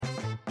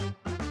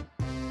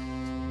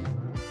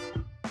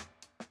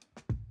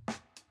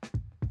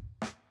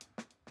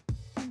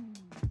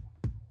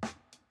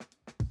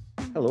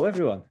Hello,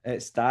 everyone.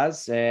 It's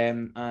Daz,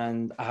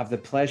 and I have the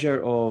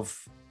pleasure of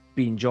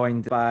being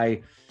joined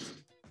by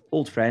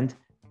old friend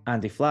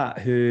Andy Flatt,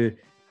 who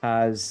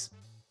has,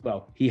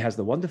 he has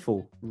the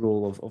wonderful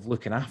role of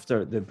looking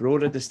after the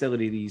Brora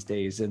distillery these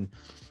days. And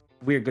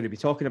we're going to be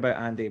talking about,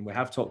 Andy, and we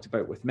have talked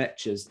about with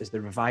Mitch, is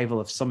the revival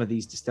of some of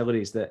these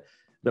distilleries that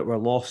were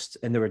lost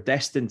and they were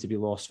destined to be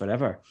lost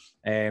forever.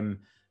 But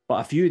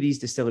a few of these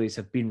distilleries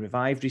have been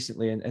revived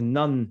recently, and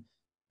none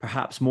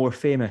perhaps more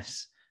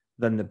famous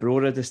than the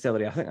Brora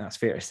distillery. I think that's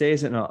fair to say,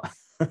 is it not?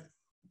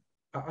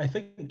 I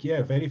think,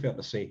 yeah, very fair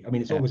to say. I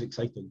mean, it's always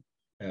exciting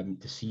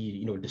to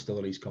see,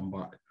 distilleries come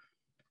back.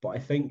 But I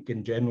think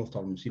in general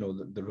terms,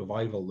 the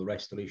revival, the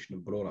restoration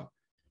of Brora,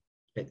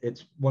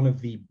 it's one of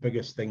the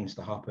biggest things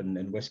to happen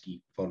in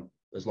whiskey for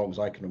as long as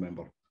I can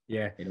remember.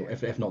 Yeah.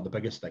 If not the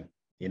biggest thing.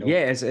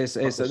 Yeah, it's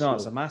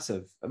a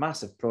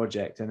massive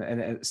project,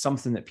 and it's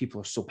something that people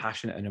are so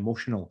passionate and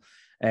emotional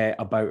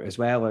about as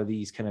well, are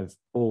these kind of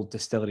old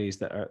distilleries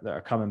that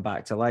are coming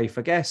back to life.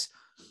 I guess,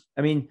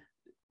 I mean,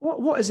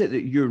 what is it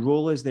that your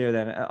role is there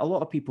then? A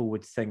lot of people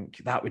would think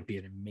that would be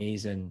an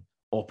amazing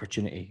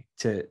opportunity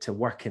to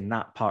work in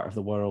that part of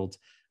the world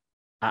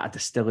at a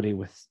distillery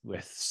with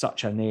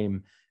such a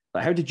name.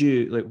 But how did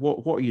you,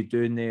 what are you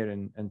doing there?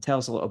 And tell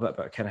us a little bit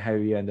about kind of how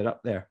you ended up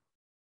there.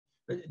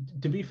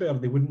 To be fair,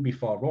 they wouldn't be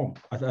far wrong.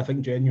 I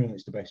think genuinely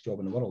it's the best job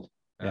in the world.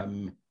 Yeah.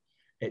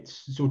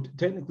 It's so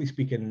technically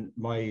speaking,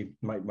 my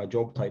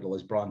job title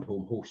is brand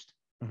home host.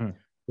 Mm-hmm.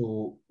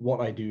 So what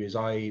I do is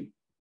I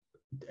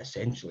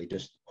essentially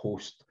just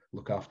host,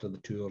 look after the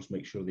tours,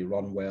 make sure they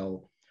run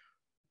well,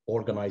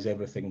 organize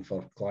everything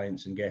for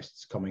clients and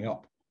guests coming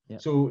up. Yeah.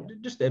 So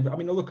I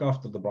look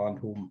after the brand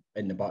home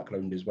in the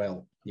background as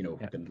well, kind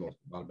of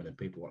admin and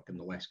paperwork and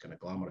the less kind of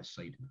glamorous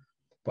side.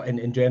 But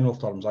in general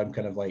terms, I'm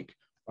kind of like,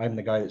 I'm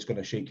the guy that's going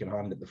to shake your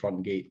hand at the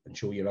front gate and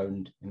show you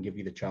around and give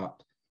you the chat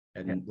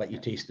and let you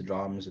taste the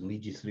drams and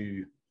lead you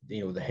through,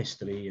 the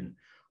history and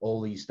all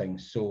these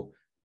things. So,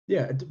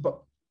 yeah,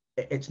 but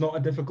it's not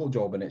a difficult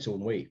job in its own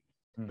way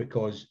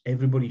because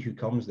everybody who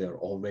comes there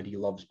already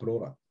loves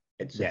Brora.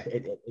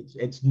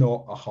 It's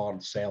not a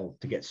hard sell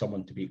to get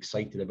someone to be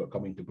excited about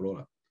coming to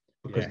Brora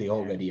because they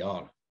already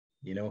are,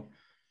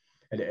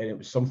 And it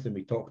was something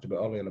we talked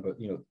about earlier about,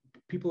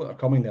 people that are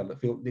coming there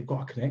that feel they've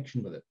got a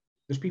connection with it.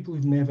 There's people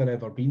who've never,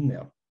 ever been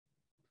there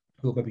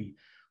who'll maybe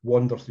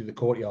wander through the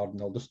courtyard and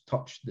they'll just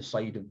touch the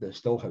side of the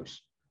still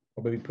house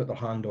or maybe put their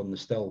hand on the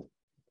still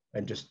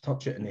and just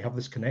touch it and they have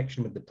this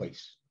connection with the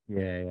place.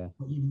 Yeah.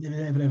 But you've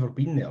never, ever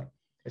been there.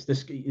 It's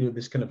this,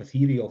 this kind of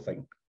ethereal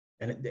thing.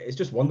 And it's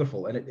just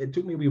wonderful. And it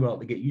took me a wee while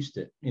to get used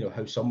to it,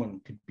 how someone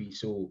could be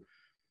so...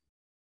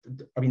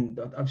 I mean,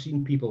 I've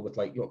seen people with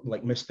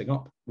like misting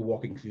up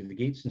walking through the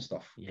gates and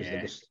stuff because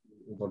they're just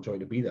overjoyed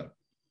to be there.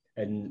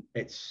 And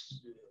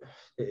it's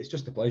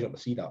just a pleasure to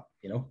see that,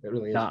 it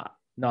really is.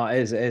 No,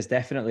 it is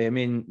definitely. I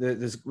mean,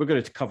 we're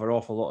going to cover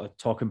off a lot of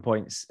talking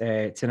points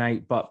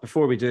tonight, but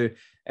before we do,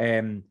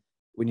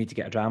 we need to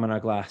get a dram in our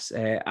glass.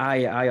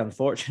 I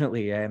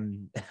unfortunately, I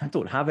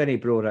don't have any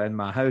Brora in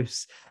my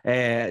house.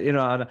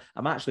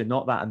 I'm actually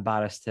not that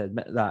embarrassed to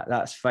admit that.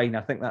 That's fine.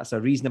 I think that's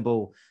a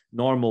reasonable,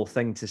 normal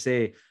thing to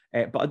say.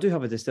 But I do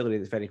have a distillery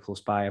that's very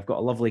close by. I've got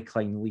a lovely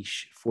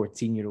Clynelish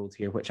 14-year-old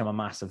here, which I'm a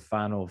massive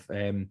fan of.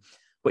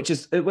 Which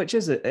is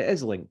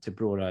linked to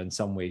Brora in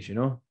some ways,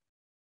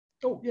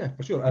 Oh yeah,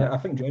 for sure. Yeah. I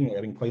think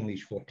generally,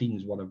 Clynelish 14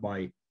 is one of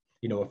my,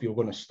 if you're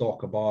going to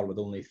stock a bar with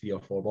only 3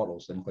 or 4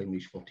 bottles, then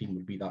Clynelish 14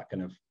 would be that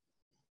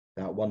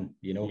one,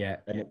 Yeah.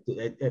 And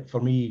it for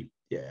me,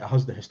 it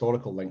has the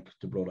historical link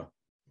to Brora,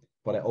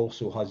 but it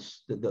also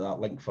has that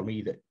link for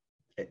me that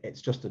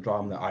it's just a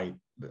dram that I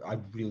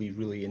really,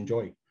 really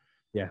enjoy.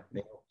 Yeah.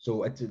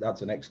 So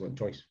that's an excellent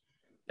choice.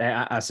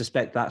 I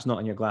suspect that's not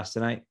in your glass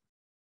tonight.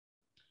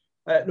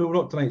 No,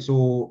 not tonight.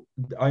 So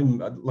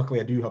luckily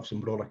I do have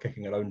some Brora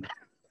kicking around.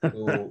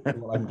 So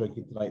what I'm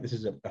drinking tonight, this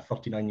is a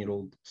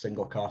 39-year-old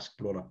single cask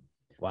Brora.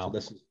 Wow. So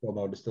this is from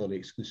our distillery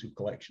exclusive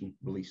collection,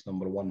 release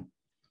number 1.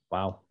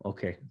 Wow.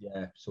 Okay.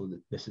 Yeah. So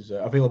this is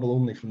available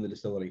only from the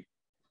distillery.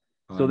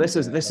 So this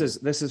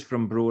is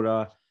from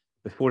Brora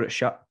before it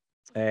shut.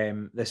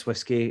 This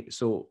whiskey.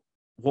 So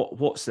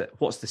what's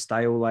the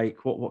style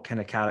like? What kind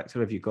of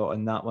character have you got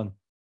in that one?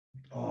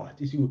 Oh,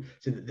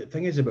 so the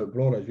thing is about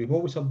Brora is we've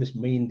always had this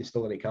main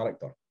distillery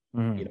character,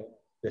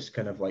 this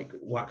kind of like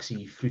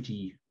waxy,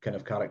 fruity kind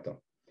of character.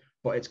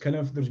 But it's kind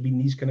of, there's been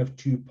these kind of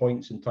 2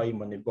 points in time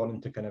when they've gone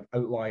into kind of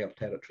outlier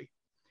territory.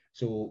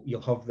 So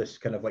you'll have this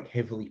kind of like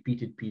heavily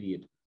peated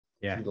period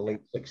through the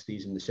late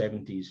 60s and the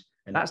 70s.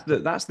 And that's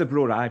the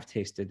Brora I've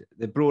tasted.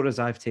 The Broras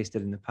I've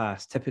tasted in the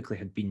past typically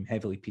had been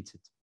heavily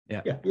peated.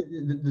 Yeah. Yeah,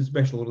 the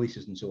special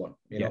releases and so on.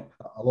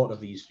 A lot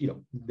of these,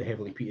 the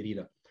heavily peated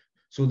era.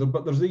 So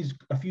there's these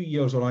a few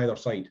years on either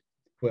side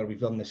where we've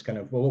done this kind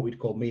of, what we'd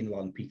call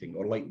mainland peating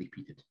or lightly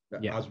peated,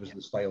 as was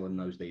the style in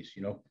those days,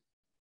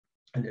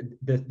 And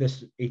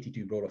this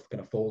 82 Brora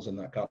kind of falls in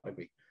that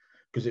category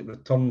because it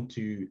returned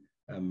to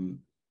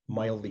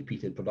mildly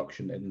peated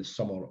production in the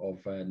summer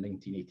of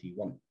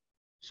 1981.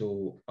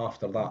 So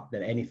after that,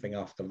 then anything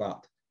after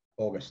that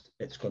August,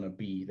 it's going to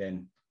be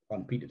then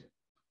unpeated,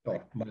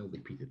 or mildly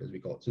peated, as we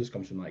call it. So this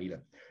comes from that era.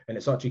 And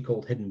it's actually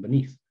called Hidden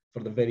Beneath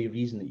for the very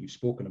reason that you've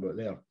spoken about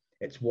there.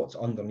 It's what's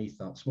underneath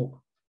that smoke.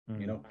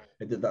 You know,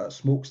 that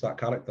smoke's that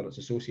character that's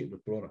associated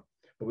with Brora.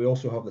 But we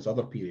also have this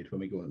other period when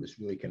we go into this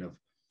really kind of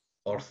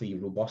earthy,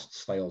 robust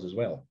styles as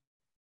well.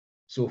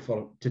 So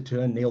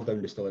to nail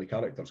down distillery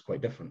character is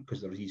quite different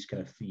because there's these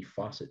kind of three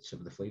facets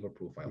of the flavor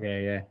profile.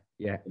 Yeah.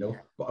 You know,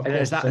 but of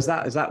course, is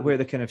that where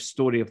the kind of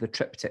story of the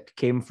triptych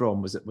came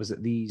from? Was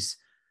it these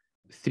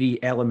three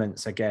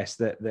elements, I guess,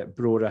 that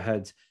Brora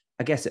had?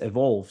 I guess it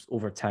evolved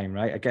over time,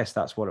 right? I guess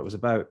that's what it was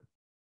about.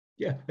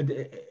 Yeah,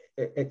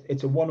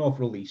 it's a one-off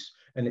release,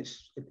 and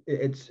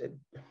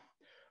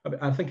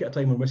I think at a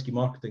time when whiskey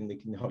marketing,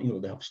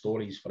 they have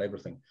stories for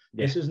everything.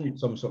 Yeah. This isn't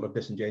some sort of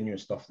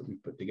disingenuous stuff that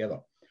we've put together.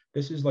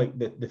 This is like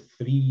the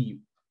three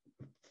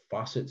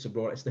facets of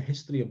Brora. It's the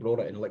history of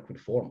Brora in liquid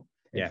form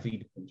in three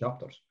different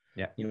chapters.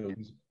 Yeah, you know,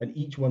 and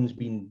each one's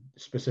been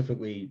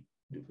specifically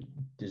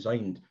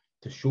designed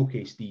to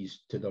showcase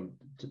these to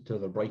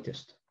their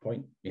brightest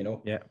point. You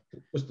know,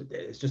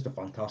 it's just a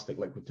fantastic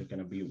liquid to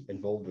kind of be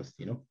involved with.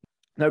 You know.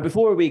 Now,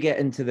 before we get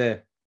into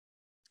the,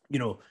 you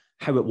know,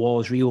 how it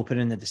was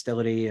reopening the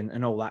distillery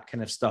and all that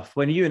kind of stuff,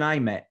 when you and I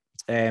met,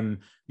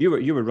 you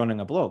were running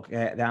a blog,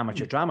 The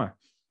Amateur Drammer,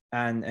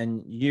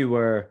 and you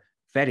were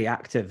very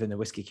active in the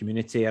whiskey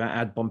community, and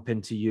I'd bump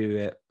into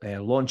you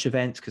at launch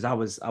events because I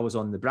was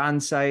on the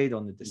brand side,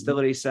 on the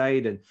distillery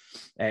side, and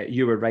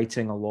you were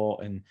writing a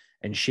lot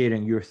and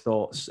sharing your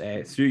thoughts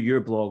through your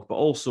blog, but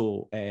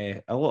also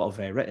a lot of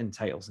written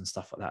titles and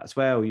stuff like that as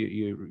well.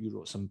 You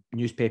wrote some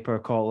newspaper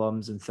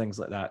columns and things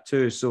like that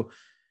too. So,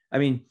 I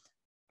mean,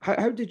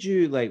 how did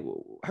you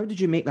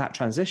make that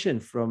transition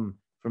from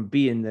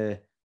being the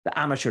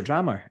amateur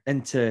drummer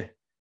into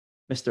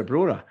Mr.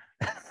 Brora?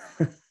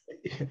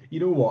 You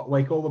know what?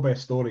 Like all the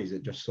best stories,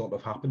 it just sort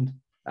of happened.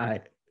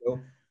 Aye.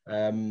 You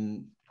know?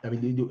 I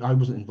mean, I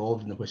wasn't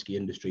involved in the whiskey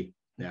industry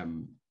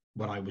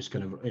when I was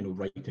kind of,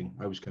 writing.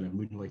 I was kind of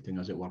moonlighting,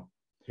 as it were.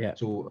 Yeah.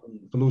 So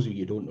for those of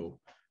you who don't know,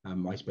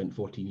 I spent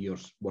 14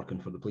 years working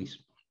for the police.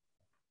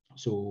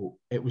 So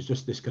it was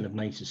just this kind of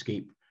nice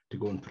escape to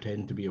go and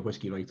pretend to be a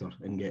whiskey writer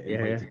and get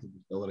invited to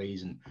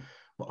distilleries.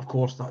 But of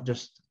course, that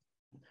just,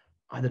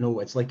 I don't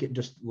know, it's like it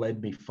just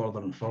led me further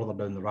and further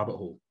down the rabbit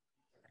hole.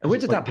 And where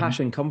did that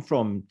passion come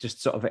from?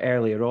 Just sort of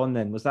earlier on,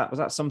 then was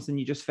that something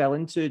you just fell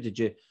into? Did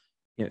you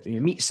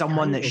meet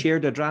someone that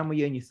shared a dram with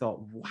you, and you thought,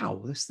 "Wow,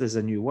 this is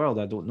a new world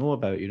I don't know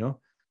about"? You know,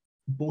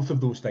 both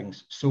of those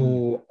things.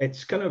 So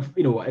it's kind of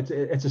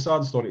it's a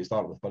sad story to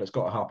start with, but it's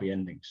got a happy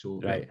ending. So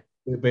right,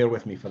 bear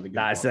with me for the good.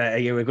 That's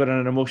we're going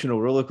on an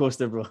emotional roller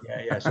coaster, bro.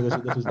 Yeah. So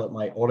this is like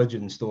my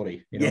origin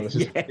story. This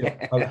is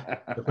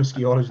the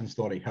whiskey origin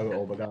story, how it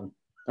all began.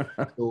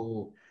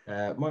 So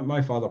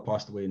my father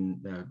passed away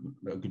in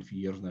a good few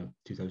years now,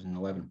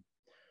 2011.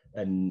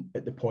 And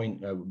at the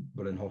point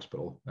we're in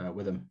hospital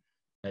with him,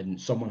 and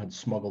someone had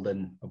smuggled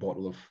in a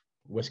bottle of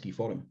whiskey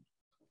for him.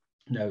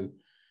 Now,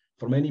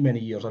 for many, many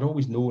years, I'd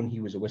always known he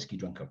was a whiskey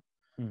drinker,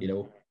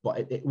 but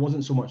it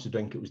wasn't so much the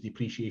drink, it was the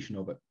appreciation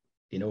of it.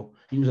 He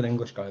was an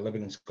English guy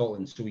living in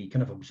Scotland, so he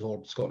kind of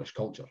absorbed Scottish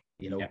culture,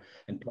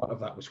 and part of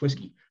that was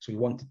whiskey. So he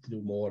wanted to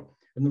do more.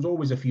 And there's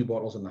always a few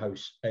bottles in the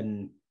house,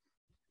 and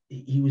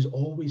he was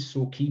always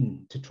so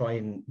keen to try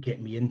and get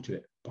me into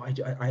it, but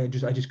I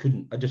just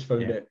couldn't. I just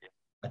found it.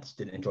 I just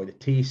didn't enjoy the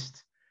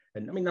taste,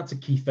 and I mean that's a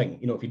key thing.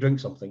 If you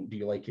drink something, do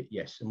you like it?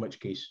 Yes. In which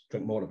case,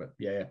 drink more of it.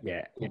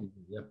 Yeah.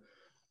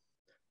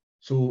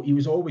 So he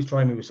was always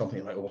trying me with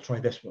something like, "Oh, we'll try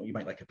this one. You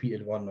might like a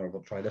peated one, or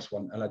we'll try this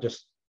one." And I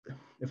just,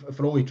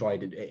 for all he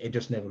tried, it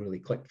just never really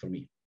clicked for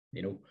me.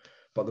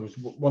 But there was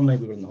one night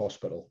we were in the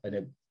hospital,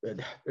 and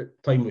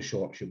time was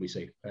short, should we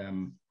say?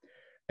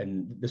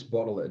 And this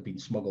bottle that had been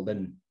smuggled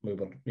in, we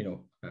were,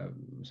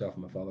 myself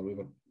and my father, we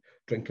were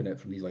drinking it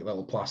from these like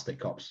little plastic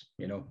cups,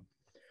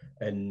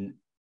 and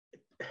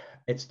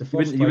it's the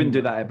first you wouldn't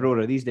do that at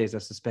Brora these days, I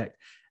suspect.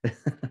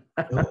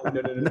 No.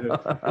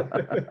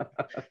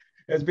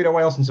 It's been a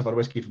while since I've had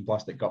whiskey from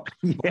plastic cups.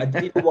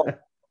 But you know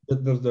what?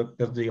 There's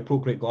the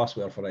appropriate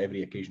glassware for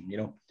every occasion,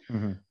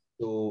 Mm-hmm.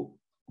 So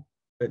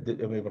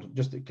and we were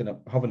just kind of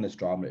having this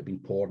drama. It had been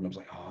poured, and I was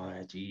like, "Oh,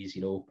 geez,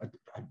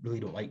 I really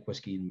don't like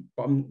whiskey."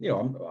 But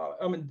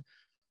I mean,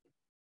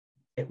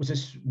 it was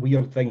this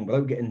weird thing.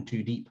 Without getting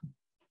too deep,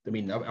 I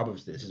mean,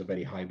 obviously this is a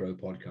very highbrow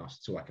podcast,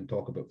 so I can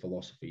talk about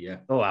philosophy. Yeah.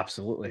 Oh,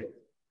 absolutely.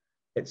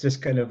 It's this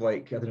kind of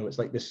like, I don't know. It's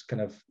like this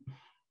kind of,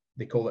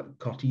 they call it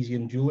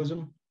Cartesian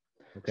dualism.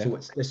 Okay. So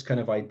it's this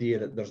kind of idea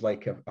that there's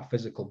like a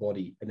physical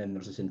body, and then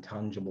there's this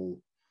intangible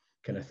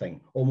kind of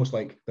thing, almost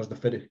like there's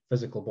the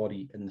physical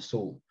body and the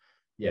soul.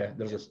 Yeah,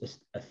 there's this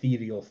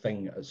ethereal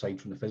thing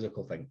aside from the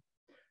physical thing.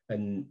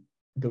 And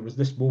there was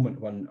this moment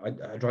when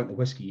I drank the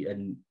whiskey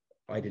and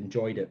I'd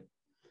enjoyed it.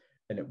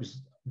 And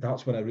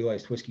that's when I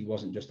realized whiskey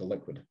wasn't just a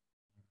liquid.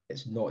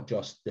 It's not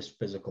just this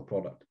physical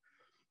product.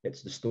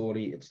 It's the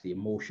story, it's the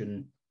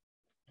emotion,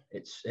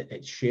 it's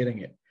sharing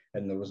it.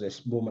 And there was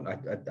this moment,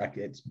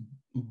 it's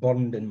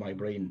burned in my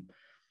brain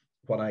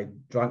when I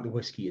drank the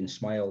whiskey and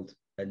smiled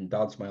And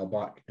Dad smiled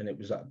back, and it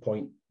was at a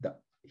point that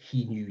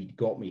he knew he'd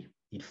got me.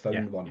 He'd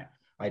found one.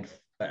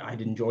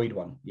 I'd enjoyed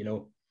one, you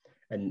know.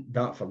 And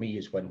that for me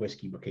is when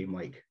whiskey became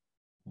like,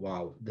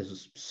 wow,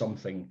 there's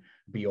something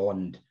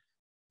beyond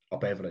a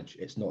beverage.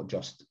 It's not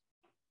just,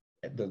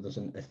 there's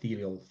an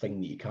ethereal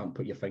thing that you can't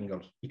put your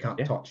fingers, you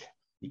can't touch,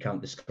 you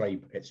can't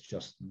describe. It's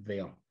just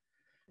there.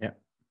 Yeah.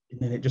 And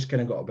then it just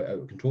kind of got a bit out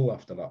of control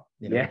after that,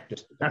 you know,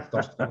 just the kind of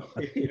thirst for,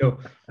 you know,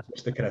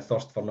 just the kind of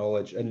thirst for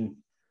knowledge. And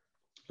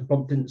I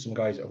bumped into some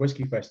guys at a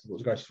whiskey festival. It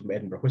was guys from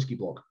Edinburgh Whiskey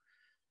Blog.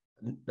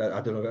 I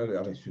don't know.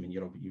 I'm assuming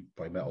you've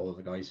probably met all of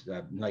the guys.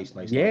 Nice.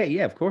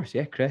 Yeah, of course.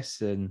 Yeah, Chris.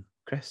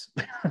 Yes,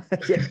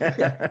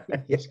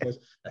 Chris.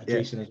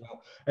 Jason as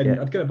well. And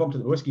I'd kind of bumped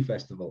into the whiskey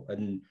festival,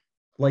 and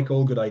like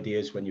all good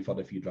ideas, when you've had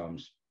a few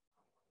drams,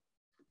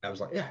 I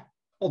was like, yeah,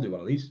 I'll do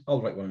one of these.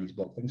 I'll write one of these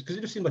blog things, because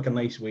it just seemed like a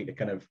nice way to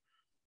kind of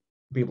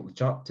be able to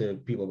chat to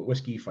people about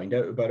whiskey, find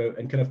out about it,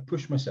 and kind of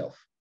push myself,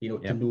 you know,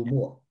 to know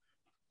more.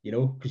 You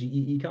know, because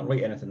you can't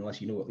write anything unless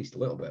you know at least a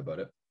little bit about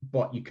it,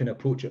 but you can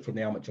approach it from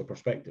the amateur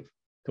perspective,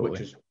 which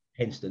is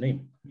hence the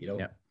name, you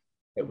know.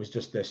 It was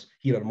just this,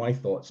 here are my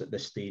thoughts at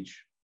this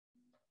stage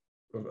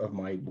of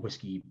my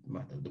whiskey,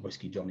 the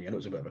whiskey journey. I know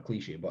it's a bit of a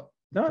cliche, but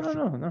no.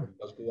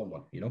 Let's go on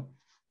one, you know.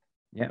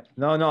 Yeah,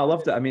 no, I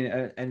loved it. I mean,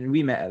 and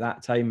we met at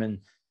that time, and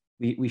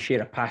we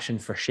share a passion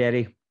for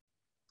sherry.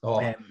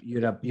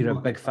 You're a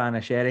big fan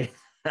of sherry.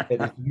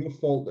 It is your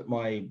fault that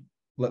my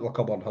little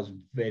cupboard has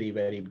very,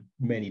 very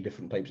many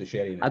different types of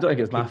sherry in it. I don't think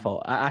it's my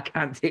fault. I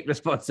can't take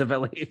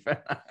responsibility for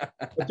that.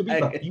 But to be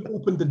fair, you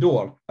opened the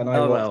door, and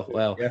I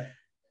well. Yeah.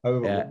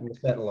 However, we'll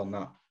settle on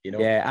that, you know.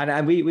 Yeah,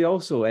 and we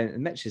also,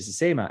 and Mitch is the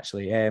same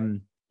actually.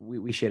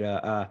 We share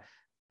a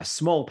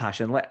small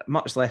passion,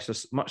 much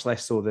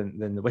less so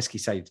than the whiskey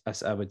side,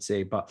 I would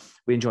say. But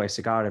we enjoy a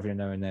cigar every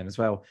now and then as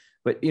well.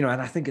 But you know,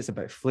 and I think it's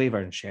about flavour,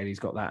 and sherry's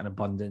got that in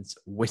abundance.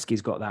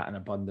 Whiskey's got that in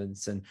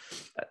abundance, and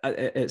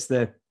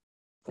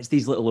it's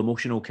these little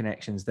emotional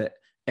connections that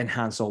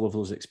enhance all of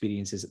those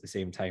experiences at the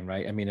same time,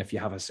 right? I mean, if you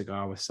have a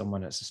cigar with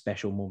someone, it's a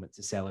special moment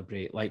to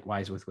celebrate.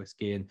 Likewise with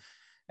whiskey,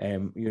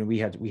 and you know, we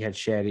had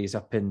sherries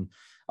up in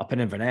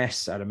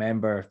Inverness. I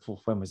remember,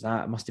 when was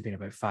that? It must have been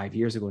about 5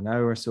 years ago now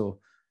or so.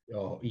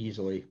 Oh,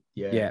 easily,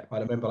 yeah. I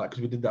remember that,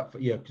 because we did that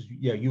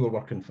you were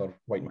working for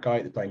White Mackay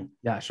at the time.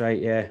 That's right,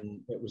 yeah.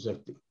 And it was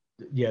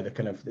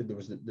there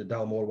was the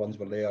Dalmore ones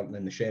were there, and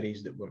then the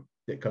sherries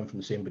that come from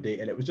the same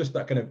bodega, and it was just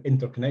that kind of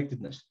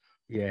interconnectedness.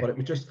 Yeah. But it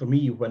was just, for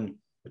me, when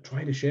I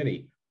tried a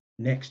sherry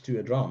next to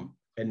a dram,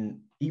 and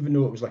even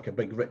though it was like a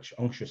big, rich,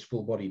 unctuous,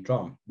 full-bodied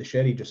dram, the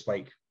sherry just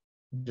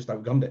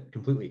outgunned it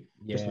completely.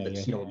 Just with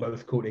its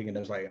mouth coating, and I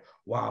was like,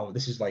 wow,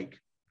 this is like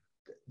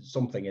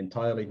something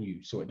entirely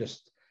new. So it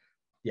just,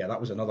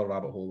 that was another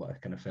rabbit hole that I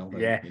kind of fell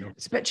down. Yeah, you know?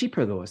 It's a bit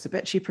cheaper though. It's a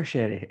bit cheaper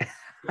sherry.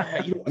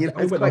 Yeah,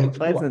 it's quite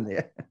pleasant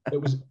there.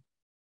 It was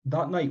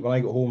that night when I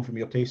got home from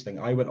your tasting,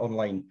 I went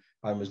online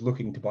and was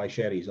looking to buy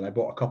sherries, and I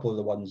bought a couple of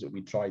the ones that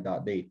we tried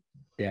that day.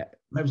 Yeah.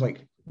 And I was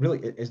like, really,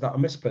 is that a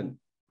misprint?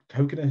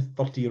 How can a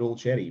 30-year-old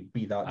sherry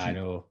be that cheap? I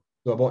know.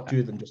 So I bought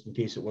two of them just in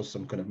case it was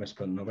some kind of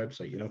misprint on our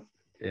website, you know.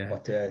 Yeah.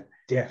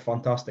 But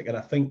fantastic. And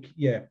I think,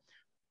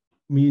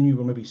 me and you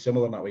were maybe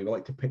similar in that way. We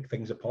like to pick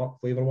things apart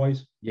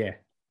flavor-wise. Yeah.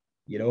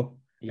 You know?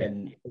 Yeah.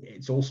 And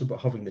it's also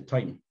about having the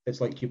time.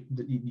 It's like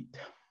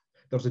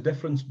there's a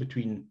difference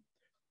between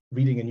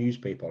reading a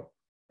newspaper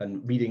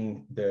and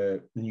reading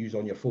the news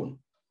on your phone.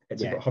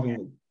 It's about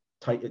having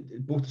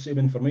both the same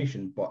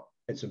information, but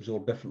it's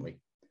absorbed differently.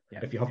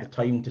 If you have the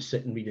time to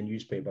sit and read a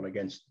newspaper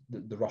against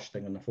the rush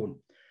thing on the phone.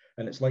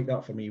 And it's like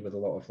that for me with a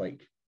lot of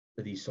like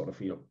these sort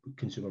of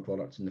consumer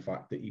products, and the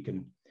fact that you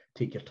can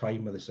take your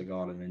time with a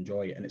cigar and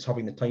enjoy it. And it's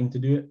having the time to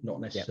do it,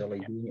 not necessarily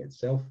doing it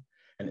itself.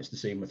 And it's the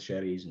same with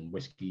sherries and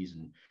whiskies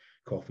and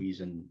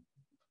coffees, and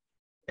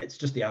it's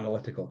just the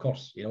analytical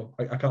course, you know.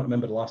 I can't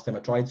remember the last time I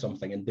tried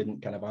something and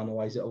didn't kind of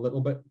analyze it a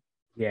little bit.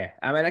 Yeah,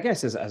 I mean, I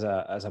guess as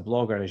a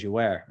blogger, as you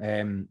were,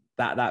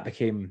 that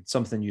became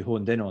something you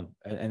honed in on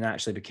and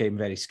actually became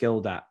very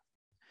skilled at,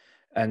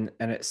 and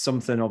it's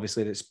something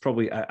obviously that's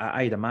probably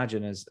I'd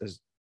imagine as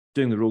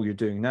doing the role you're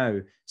doing now,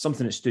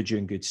 something that stood you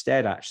in good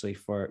stead actually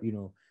for, you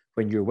know,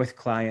 when you're with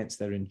clients,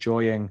 they're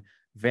enjoying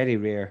very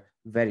rare,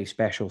 very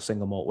special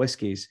single malt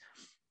whiskies.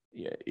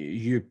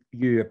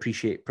 You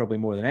appreciate probably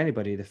more than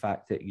anybody the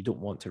fact that you don't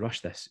want to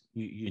rush this.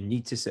 You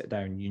need to sit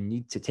down, you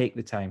need to take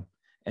the time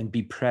and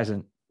be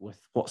present with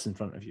what's in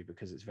front of you,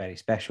 because it's very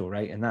special,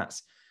 right? And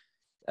that's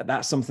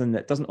something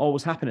that doesn't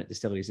always happen at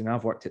distilleries. And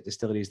I've worked at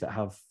distilleries that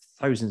have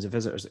thousands of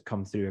visitors that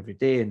come through every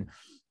day, and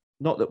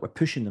not that we're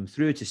pushing them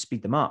through to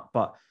speed them up,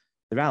 but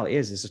the reality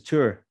is there's a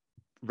tour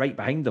right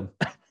behind them.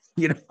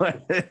 You know,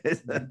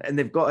 and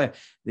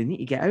they need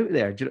to get out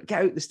there, get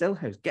out the still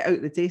house, get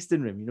out the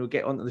tasting room, you know,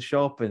 get onto the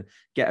shop and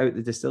get out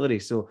the distillery.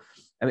 So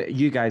I mean,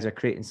 you guys are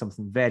creating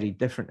something very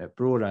different at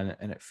Brora,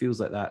 and it feels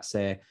like that's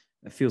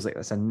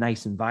a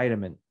nice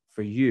environment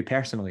for you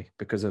personally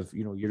because of,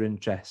 you know, your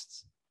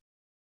interests.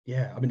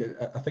 Yeah, I mean,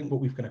 I think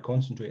what we've kind of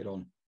concentrated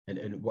on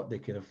and what they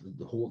kind of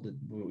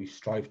what we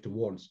strive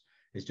towards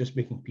is just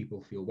making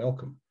people feel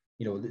welcome.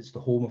 You know, it's the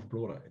home of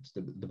Brora. It's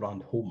the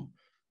brand home.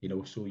 You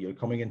know, so you're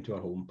coming into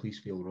our home, please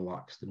feel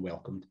relaxed and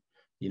welcomed.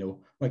 You know,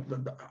 like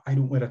I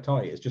don't wear a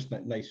tie. It's just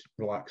nice,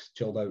 relaxed,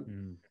 chilled out.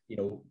 You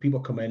know, people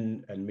come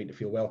in and make you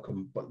feel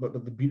welcome. But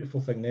the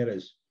beautiful thing there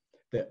is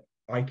that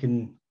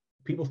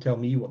people tell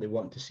me what they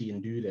want to see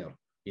and do there.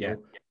 You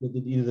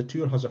know, the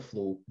tour has a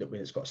flow that when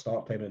it's got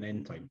start time and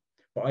end time.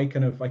 But I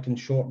can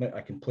shorten it.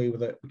 I can play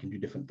with it. We can do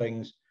different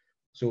things.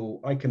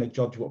 So I kind of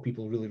judge what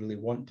people really, really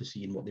want to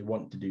see and what they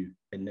want to do.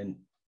 And then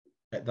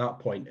at that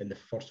point, in the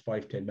first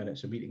 5-10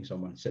 minutes of meeting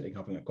someone, sitting,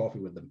 having a coffee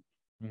with them,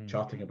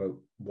 chatting about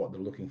what they're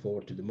looking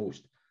forward to the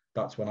most,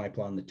 that's when I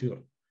plan the tour.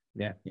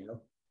 Yeah. You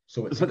know,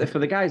 so it's for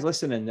the guys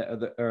listening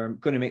that are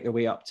going to make their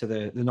way up to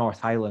the North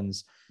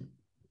Highlands,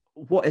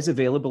 what is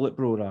available at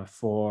Brora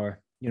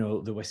for, you know,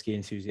 the whiskey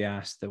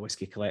enthusiast, the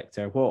whiskey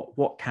collector?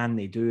 What can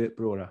they do at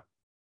Brora?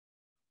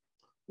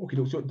 Okay,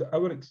 so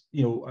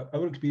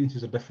our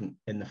experiences are different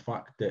in the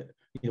fact that,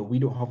 you know, we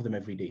don't have them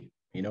every day,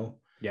 you know.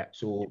 Yeah.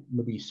 So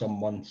maybe some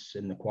months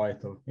in the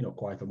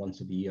quieter months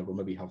of the year, we'll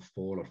maybe have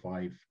 4 or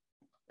 5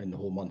 in the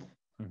whole month.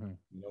 You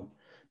know,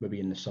 maybe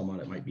in the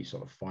summer it might be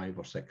sort of 5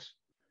 or 6.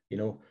 You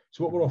know,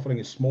 so what we're offering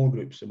is small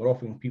groups, and we're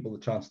offering people the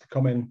chance to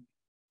come in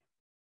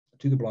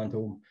to the brand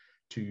home.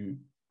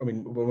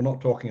 We're not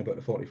talking about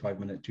a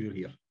 45-minute tour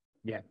here.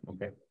 Yeah.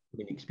 Okay. I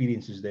mean,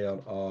 experiences there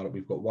are,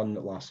 we've got one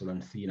that lasts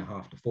around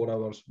 3.5 to 4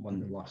 hours,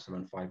 one that lasts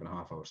around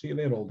 5.5 hours. So you're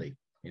there all day,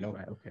 you know.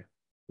 Right. Okay.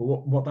 But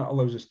what that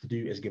allows us to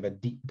do is give a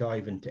deep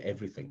dive into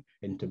everything,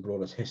 into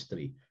Brora's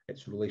history,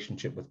 its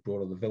relationship with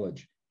Brora the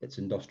village, its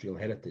industrial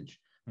heritage,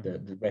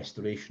 the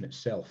restoration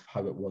itself,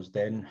 how it was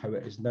then, how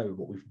it is now,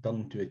 what we've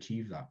done to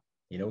achieve that.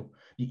 You know,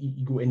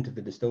 you go into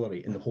the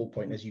distillery, and the whole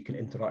point is you can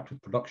interact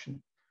with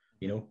production.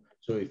 You know,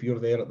 so if you're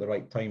there at the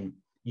right time,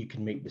 you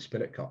can make the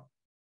spirit cut.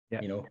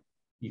 You know,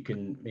 you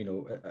can, you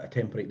know,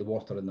 temperate the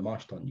water in the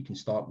mash tun. You can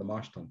start the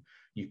mash tun.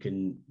 You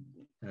can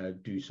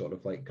do sort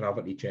of like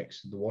gravity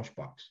checks in the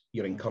washbacks.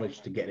 You're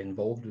encouraged to get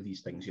involved with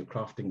these things. You're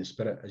crafting the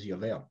spirit as you're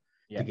there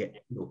to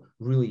get, you know,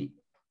 really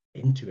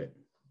into it,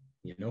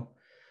 you know.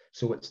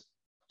 So it's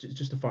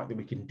just the fact that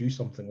we can do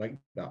something like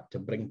that to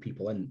bring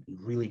people in and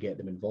really get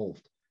them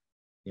involved,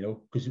 you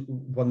know, because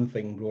one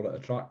thing Brora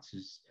attracts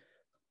is,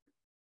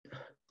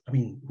 I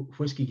mean,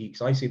 whiskey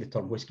geeks. I say the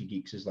term whiskey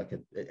geeks is like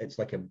it's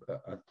like a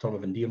term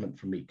of endearment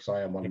for me because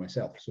I am one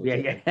myself. So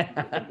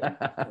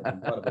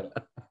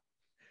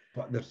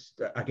but there's,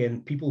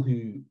 again, people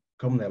who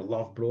come there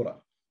love Brora.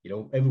 You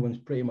know, everyone's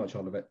pretty much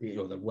on of it. You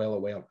know, they're well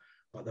aware,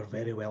 but they're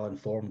very well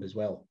informed as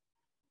well.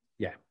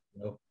 Yeah.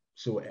 You know,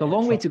 so it's a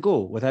long way to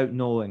go without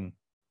knowing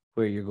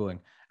where you're going.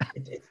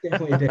 It's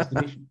definitely a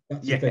destination.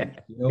 That's the thing,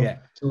 you know. Yeah.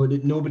 So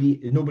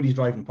nobody's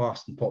driving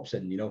past and pops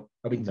in, you know.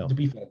 I mean, to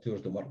be fair,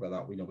 tours don't work like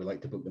that. We know we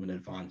like to book them in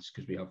advance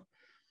because we're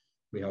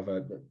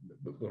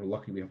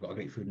lucky we have got a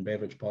great food and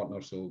beverage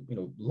partner. So, you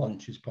know,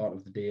 lunch is part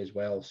of the day as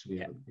well. So we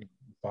have a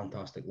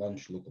fantastic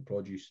lunch, local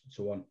produce, and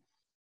so on.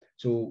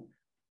 So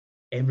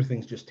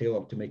everything's just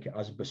tailored to make it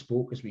as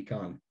bespoke as we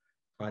can,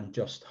 and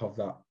just have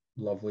that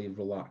lovely,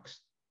 relaxed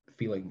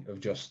feeling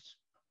of just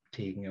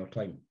taking our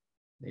time,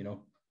 you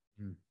know.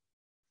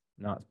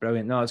 No, it's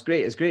brilliant. No, it's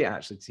great. It's great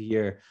actually to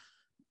hear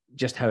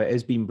just how it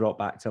is being brought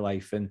back to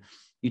life. And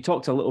you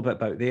talked a little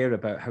bit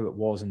about how it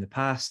was in the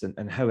past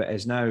and how it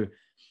is now.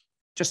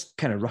 Just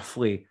kind of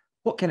roughly,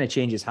 what kind of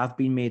changes have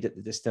been made at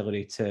the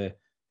distillery to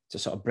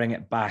sort of bring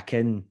it back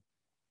in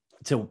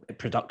to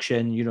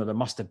production? You know, there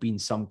must have been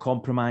some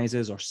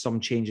compromises or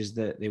some changes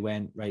that they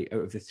went, right,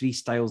 out of the 3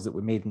 styles that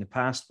we made in the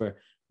past, we're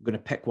going to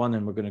pick one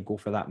and we're going to go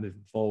for that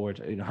moving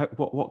forward. You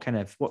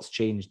know, what's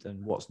changed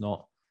and what's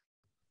not?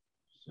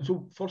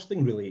 So first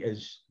thing really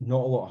is not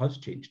a lot has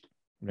changed.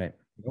 Right.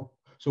 You know?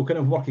 So kind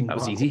of working that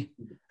was back, easy.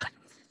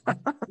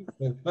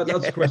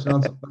 That's the question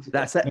answer.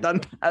 That's it,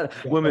 done.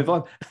 We'll move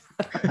on.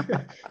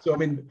 So I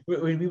mean,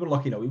 we were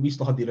lucky. We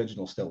still had the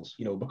original stills,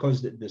 you know,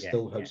 because the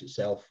still house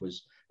itself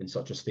was in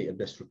such a state of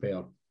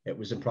disrepair. It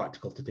was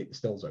impractical to take the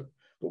stills out.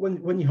 But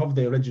when you have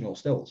the original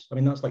stills, I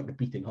mean, that's like the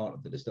beating heart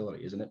of the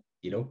distillery, isn't it?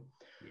 You know.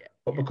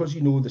 But because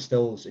you know the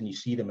stills and you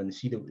see them and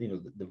see the, you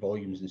know, the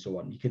volumes and so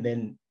on, you can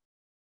then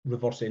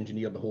reverse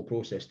engineer the whole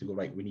process to go,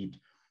 right, we need,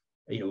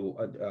 you know,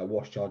 a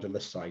wash charger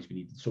this size, we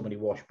need so many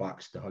wash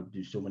backs to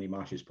do so many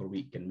mashes per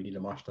week, and we need a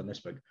mash tun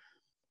this big.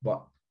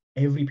 But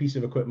every piece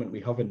of equipment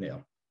we have in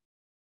there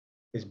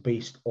is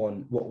based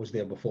on what was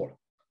there before.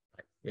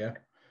 Yeah,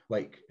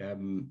 like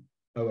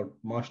our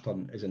mash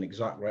tun is an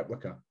exact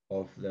replica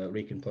of the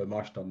rake and plough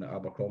mash tun that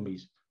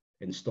Abercrombie's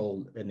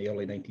installed in the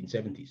early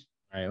 1970s.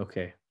 Right.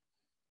 Okay.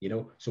 You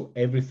know, so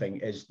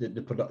everything is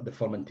the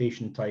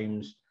fermentation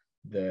times,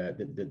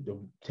 the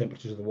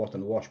temperatures of the water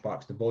and the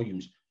washbacks, the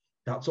volumes,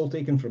 that's all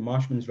taken from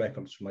Mashman's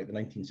records from like the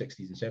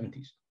 1960s and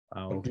 70s.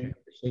 Oh, okay.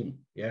 The same,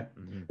 yeah.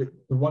 The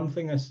one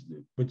thing I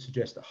would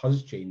suggest that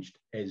has changed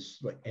is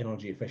like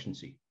energy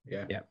efficiency,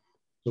 yeah.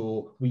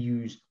 So we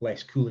use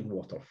less cooling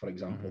water, for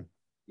example,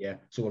 yeah.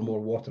 So we're more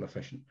water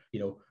efficient.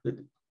 You know,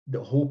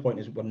 the whole point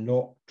is we're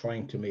not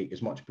trying to make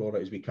as much Brora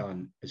as we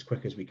can, as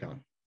quick as we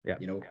can. Yeah.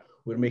 You know,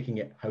 we're making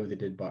it how they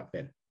did back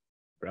then.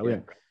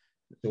 Brilliant. Yeah.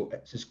 So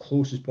it's as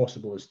close as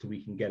possible as to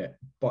we can get it.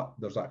 But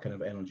there's that kind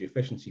of energy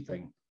efficiency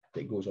thing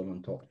that goes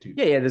on top too.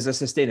 Yeah, there's a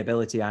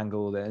sustainability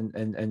angle,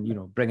 and you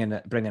know, bringing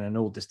an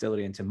old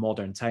distillery into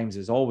modern times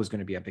is always going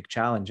to be a big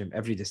challenge, and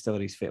every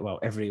distillery's fit. Well,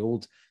 every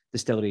old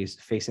distillery is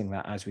facing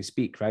that as we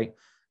speak, right?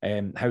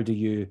 How do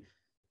you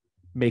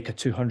make a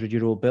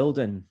 200-year-old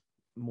building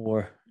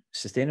more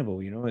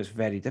sustainable? You know, it's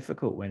very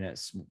difficult when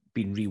it's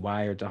been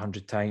rewired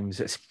 100 times,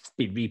 it's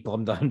been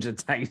replumbed 100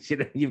 times. You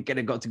know, you've kind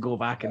of got to go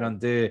back and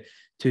undo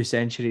 2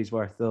 centuries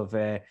worth of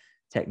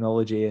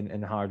technology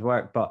and hard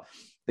work. But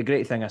the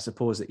great thing, I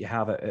suppose, that you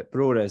have at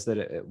Brora is that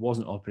it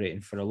wasn't operating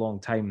for a long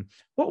time.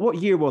 What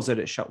year was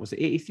it shut? Was it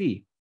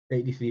 83?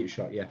 83 it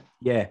shut, yeah.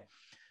 Yeah.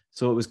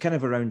 So it was kind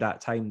of around that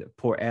time that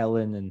Port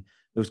Ellen, and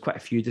there was quite a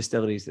few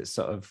distilleries that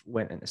sort of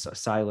went into sort of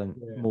silent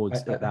modes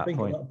at that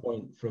point. At that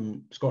point,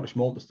 from Scottish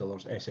Malt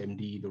Distillers,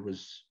 SMD, there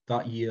was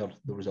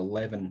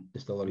 11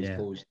 distilleries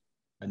closed,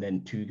 and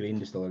then 2 grain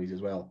distilleries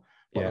as well.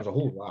 But there's a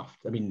whole raft.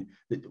 I mean,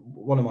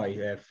 one of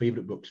my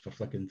favourite books for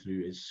flicking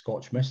through is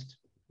Scotch Mist.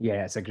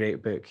 Yeah, it's a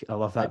great book. I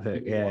love that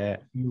book. Yeah.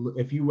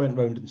 If you went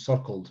round and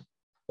circled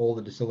all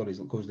the distilleries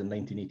that closed in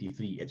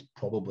 1983, it's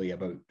probably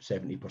about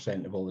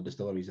 70% of all the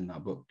distilleries in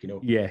that book, you know.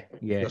 Yeah.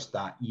 Just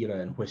that era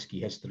in whiskey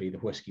history, the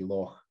whiskey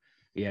loch.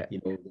 Yeah. You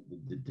know,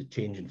 the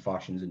change in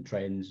fashions and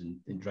trends and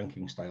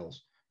drinking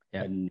styles.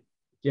 Yeah. And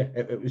yeah,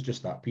 it was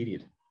just that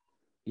period.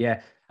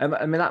 Yeah.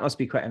 I mean, that must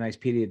be quite a nice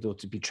period, though,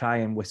 to be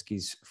trying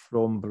whiskies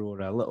from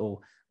Brora,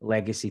 little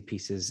legacy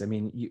pieces. I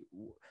mean,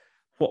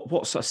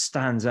 what sort of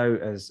stands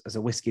out as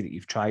a whiskey that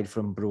you've tried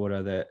from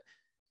Brora that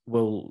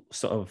will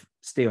sort of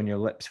stay on your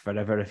lips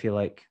forever, if you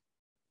like?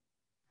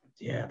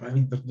 Yeah, but I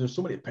mean, there's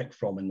so many to pick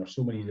from, and there's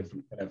so many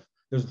different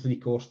there's the 3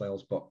 core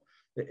styles. But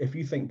if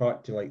you think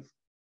back to like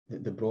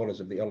the Broras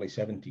of the early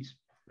 70s,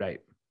 right,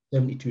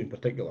 72 in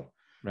particular,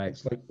 right,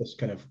 it's like this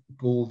kind of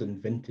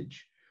golden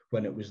vintage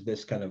when it was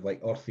this kind of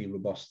like earthy,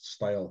 robust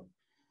style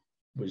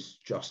was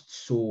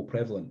just so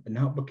prevalent, and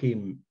that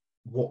became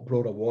what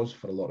Brora was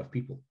for a lot of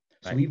people.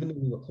 So even though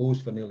we were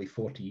closed for nearly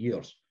 40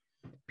 years,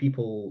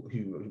 people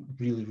who were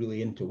really,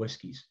 really into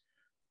whiskies,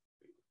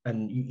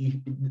 and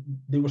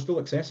they were still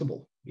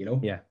accessible, you know?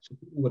 Yeah. So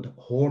people would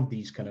hoard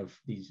these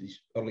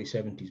early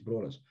 70s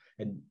Broras.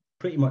 And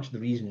pretty much the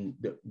reason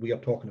that we are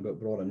talking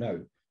about Brora now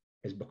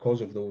is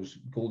because of those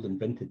golden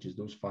vintages,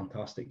 those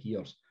fantastic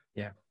years.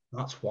 Yeah.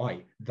 That's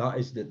why. That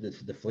is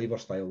the flavour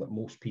style that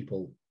most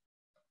people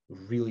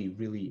really,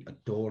 really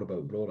adore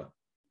about Brora.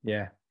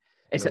 Yeah.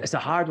 It's a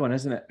hard one,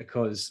 isn't it?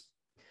 Because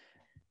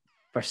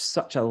for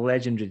such a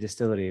legendary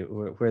distillery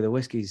where the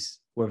whiskies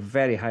were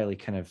very highly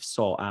kind of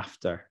sought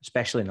after,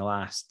 especially in the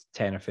last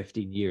 10 or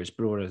 15 years,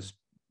 Brora's,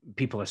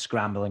 people are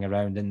scrambling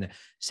around in the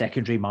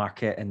secondary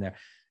market, and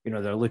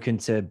they're looking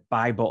to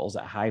buy bottles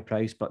at a high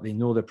price, but they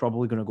know they're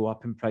probably going to go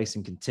up in price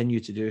and continue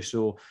to do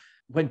so.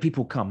 When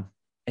people come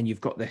and you've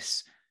got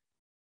this,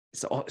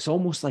 it's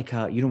almost like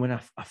when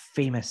a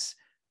famous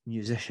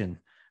musician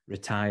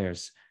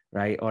retires,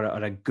 right? Or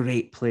a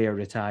great player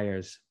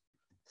retires.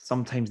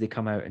 Sometimes they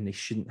come out and they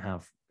shouldn't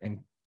have,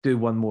 and do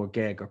one more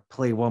gig or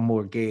play one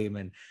more game.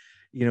 And,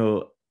 you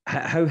know,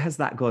 how has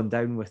that gone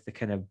down with the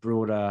kind of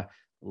Brora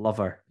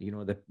lover, you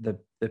know,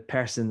 the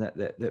person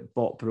that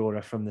bought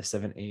Brora from the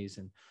 70s,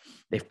 and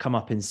they've come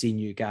up and seen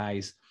you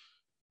guys?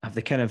 Have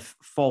they kind of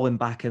fallen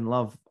back in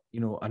love,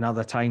 you know,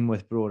 another time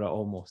with Brora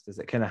almost? Has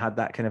it kind of had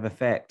that kind of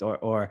effect?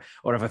 Or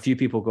have a few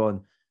people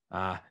gone,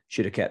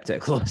 should have kept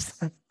it close?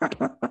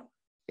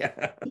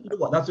 Yeah. You know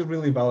what? That's a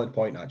really valid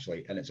point,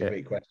 actually, and it's a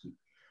great question.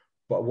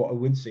 But what I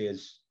would say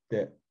is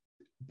that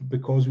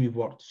because we've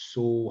worked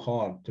so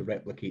hard to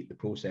replicate the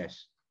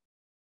process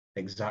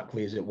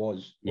exactly as it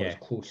was, or as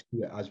close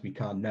to it as we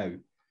can now,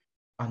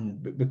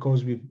 and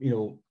because we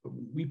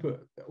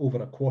put over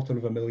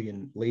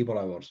 250,000 labour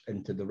hours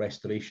into the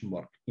restoration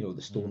work, you know,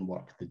 the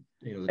stonework.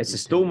 It's the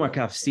stonework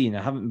I've seen.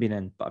 I haven't been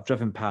in, but I've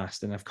driven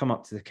past and I've come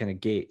up to the kind of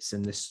gates,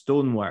 and the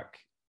stonework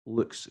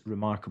looks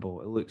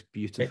remarkable. It looks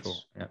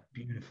beautiful. It's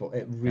beautiful.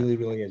 It really,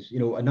 really is. You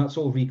know, and that's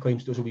all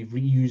reclaimed. So we've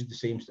reused the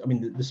same. I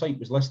mean, the site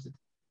was listed.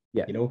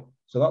 Yeah. You know,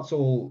 so that's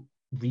all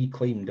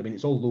reclaimed. I mean,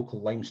 it's all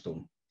local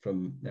limestone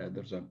from.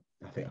 There's a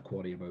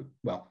quarry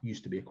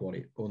used to be a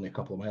quarry only a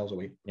couple of miles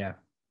away. Yeah.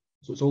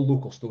 So it's all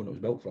local stone it was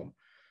built from.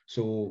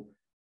 So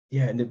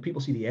yeah, and then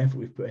people see the effort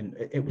we've put in.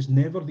 It was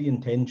never the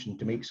intention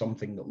to make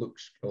something that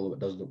looks, although it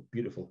does look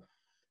beautiful,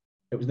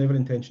 it was never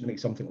intention to make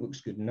something that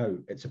looks good now.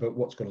 It's about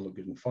what's going to look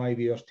good in 5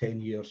 years, 10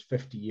 years,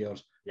 50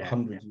 years,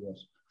 100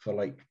 years for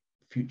like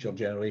future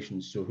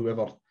generations. So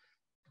whoever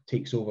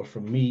takes over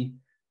from me,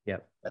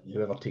 and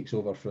whoever takes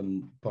over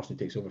from the person who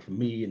takes over from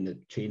me in the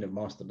chain of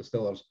master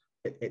distillers,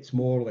 it's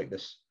more like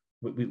this.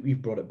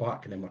 We've brought it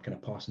back, and then we're kind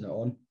of passing it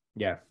on.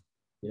 Yeah,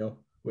 you know,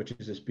 which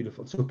is this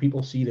beautiful. So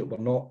people see that we're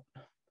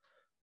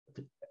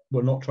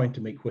not trying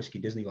to make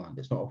whiskey Disneyland.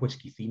 It's not a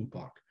whiskey theme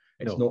park.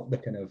 It's not the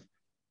kind of,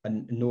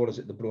 and nor is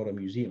it the Brora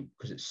Museum,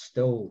 because it's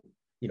still,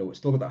 you know, it's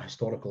still got that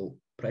historical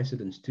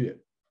precedence to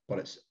it, but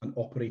it's an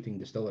operating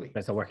distillery.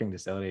 It's a working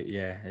distillery.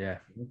 Yeah.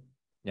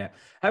 Yeah.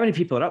 How many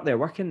people are up there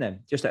working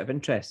then? Just out of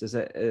interest, is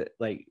it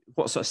like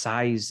what sort of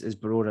size is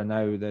Barora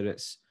now that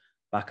it's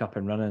back up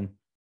and running?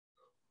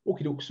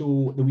 Okay,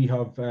 so we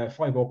have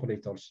 5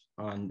 operators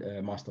and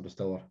a master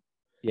distiller.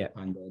 Yeah.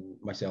 And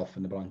myself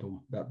and the brand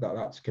home.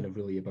 That's kind of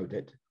really about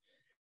it.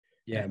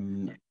 Yeah.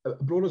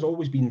 Barora's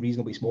always been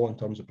reasonably small in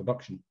terms of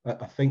production.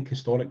 I think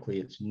historically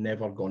it's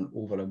never gone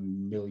over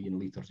 1 million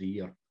litres a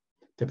year.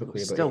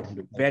 Typically about still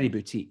 800. Very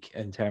boutique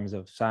in terms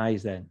of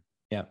size then.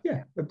 Yeah.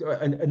 Yeah,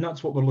 and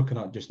that's what we're looking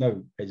at just now,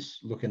 is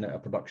looking at a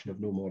production of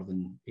no more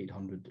than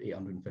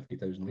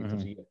 850,000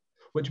 litres a year,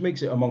 which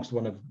makes it amongst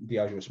one of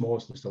Diageo's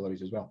smallest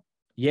distilleries as well.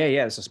 Yeah,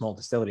 it's a small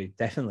distillery,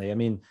 definitely. I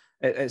mean,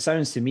 it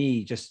sounds to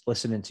me, just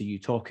listening to you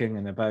talking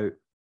and about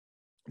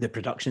the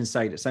production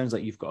side, it sounds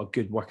like you've got a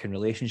good working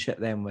relationship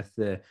then with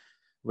the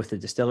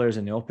distillers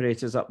and the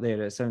operators up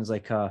there. It sounds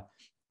like a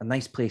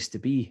nice place to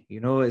be. You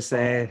know, it's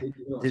do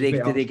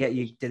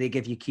they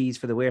give you keys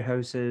for the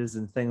warehouses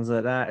and things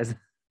like that?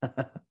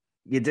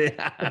 You do.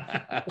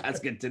 That's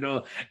good to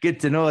know. Good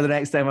to know. The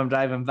next time I'm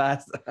driving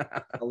past,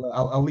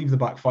 I'll leave the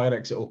back fire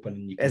exit open.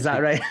 And you can is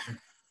that right?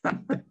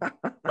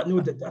 But no,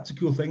 that's a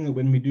cool thing, that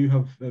when we do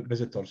have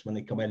visitors, when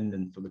they come in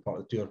and for the part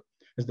of the tour,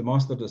 is the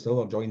master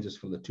distiller joins us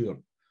for the tour.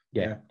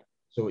 Yeah.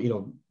 So, you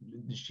know,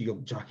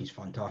 Jackie's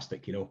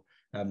fantastic, you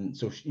know.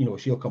 So, you know,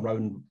 she'll come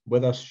round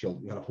with us. She'll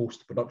kind of host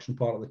the production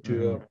part of the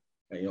tour.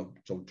 You know,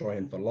 she'll join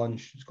in for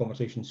lunch, it's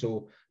conversation.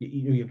 So,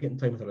 you know, you're getting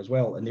time with her as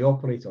well. And the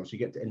operators, you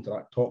get to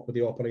interact, talk with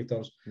the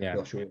operators. Yeah.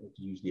 They'll show you how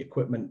to use the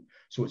equipment.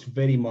 So it's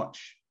very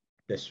much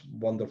this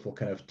wonderful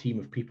kind of team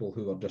of people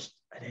who are just,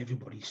 and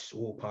everybody's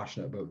so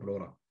passionate about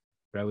Barora.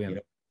 Brilliant. You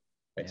know,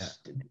 it's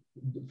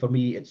for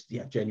me, it's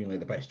genuinely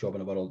the best job in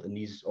the world. And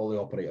all the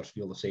operators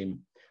feel the same,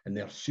 and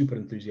they're super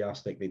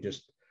enthusiastic.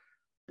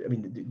 I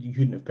mean, you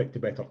couldn't have picked a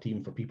better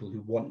team for people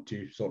who want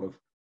to sort of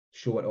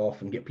show it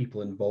off and get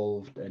people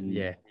involved.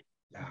 And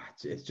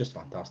it's just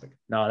fantastic.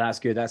 No, that's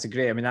good. That's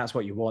great. I mean, that's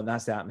what you want.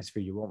 That's the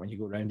atmosphere you want when you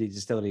go around these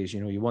distilleries.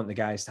 You know, you want the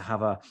guys to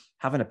have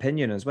an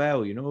opinion as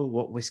well. You know,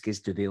 what whiskies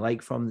do they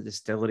like from the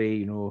distillery?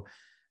 You know,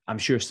 I'm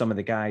sure some of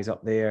the guys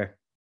up there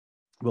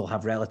will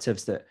have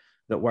relatives that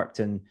worked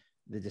in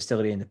the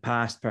distillery in the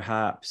past,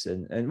 perhaps.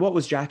 And what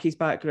was Jackie's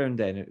background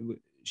then?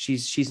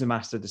 She's the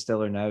master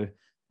distiller now.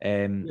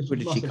 Where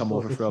did she come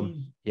over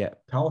from?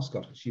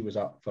 Talisker. She was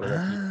at for a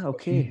while.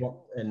 Okay. She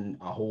worked in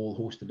a whole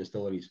host of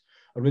distilleries.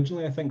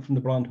 Originally, I think from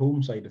the brand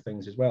home side of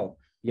things as well.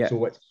 Yeah.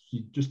 So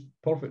she's just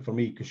perfect for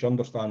me because she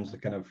understands the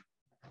kind of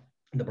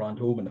the brand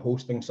home and the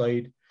hosting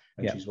side.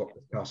 And she's worked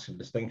with Casks of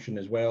Distinction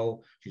as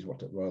well. She's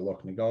worked at Royal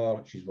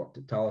Lochnagar. She's worked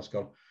at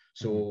Talisker.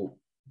 So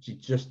she's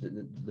just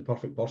the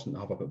perfect person to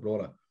have up at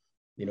Barora.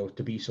 You know,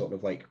 to be sort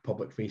of like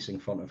public facing,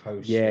 front of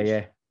house.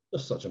 Yeah.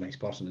 Just such a nice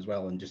person as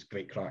well, and just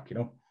great crack, you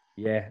know.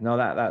 Yeah, no,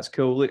 that's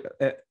cool. Look,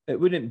 it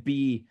wouldn't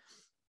be.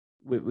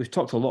 We've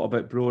talked a lot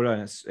about Barora,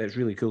 and it's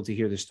really cool to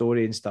hear the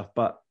story and stuff.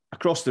 But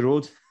across the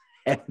road,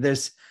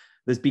 there's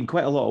been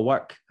quite a lot of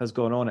work has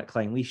gone on at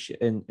Clynelish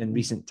in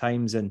recent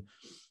times, and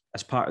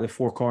as part of the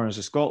Four Corners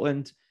of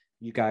Scotland,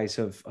 you guys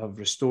have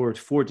restored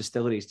 4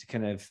 distilleries to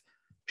kind of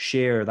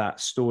share that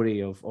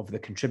story of the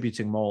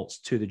contributing malts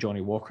to the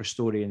Johnnie Walker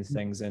story and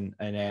things. And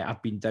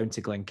I've been down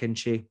to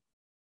Glenkinchie.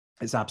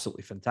 It's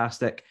absolutely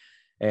fantastic.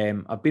 I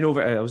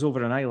was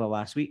over in Islay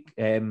last week.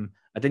 I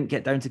didn't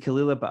get down to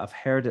Killila, but I've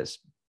heard it's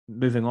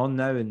moving on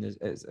now, and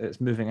it's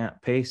moving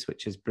at pace,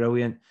 which is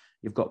brilliant.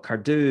 You've got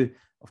Cardew,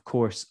 of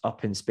course,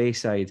 up in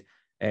Speyside,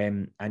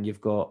 and you've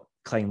got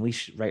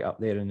Clynelish right up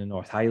there in the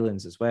North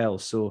Highlands as well.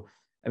 So,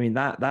 I mean,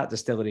 that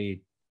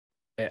distillery,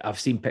 I've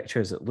seen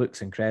pictures. It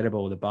looks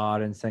incredible, the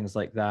bar and things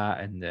like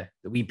that, and the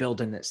wee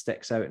building that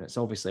sticks out. And it's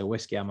obviously a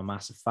whiskey I'm a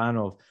massive fan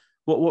of.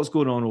 What's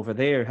going on over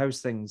there?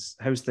 How's things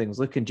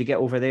looking? Do you get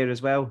over there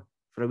as well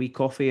for a wee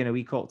coffee and a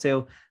wee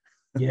cocktail?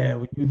 Yeah,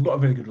 we've got a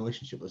very good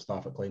relationship with the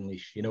staff at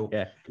Clynelish, you know.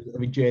 Yeah. I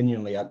mean,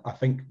 genuinely, I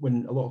think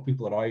when a lot of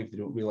people arrive, they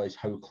don't realise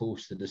how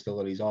close the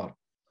distilleries are.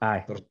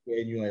 Aye. There's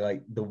genuinely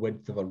like the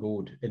width of a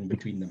road in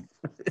between them.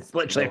 It's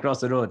literally across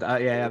the road.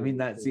 Yeah, I mean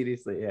that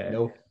seriously. Yeah. You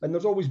know, and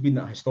there's always been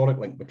that historic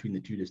link between the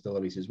 2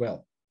 distilleries as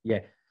well. Yeah.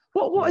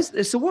 What is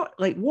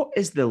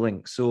the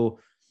link? So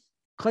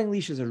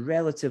Clynelish is a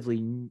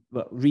relatively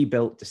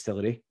rebuilt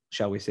distillery,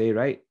 shall we say,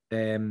 right?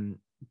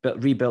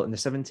 But rebuilt in the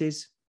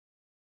 70s.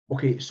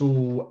 Okay,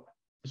 so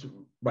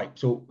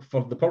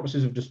for the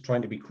purposes of just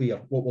trying to be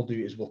clear, what we'll do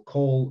is we'll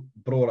call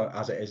Barora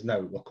as it is now.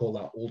 We'll call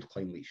that Old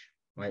Clynelish,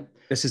 right?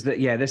 This is it,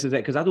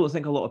 because I don't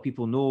think a lot of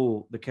people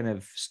know the kind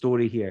of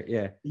story here.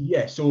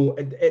 Yeah. So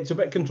it's a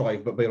bit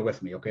contrived, but bear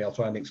with me, okay? I'll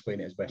try and explain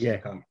it as best as I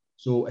can.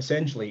 So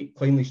essentially,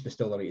 Clynelish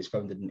Distillery is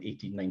founded in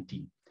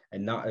 1819,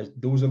 and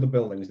those are the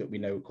buildings that we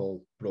now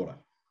call Barora.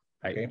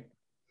 Right. Okay.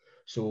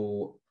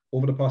 So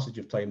over the passage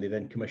of time, they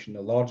then commissioned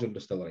a larger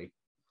distillery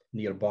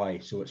nearby.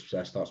 So it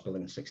starts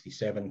building in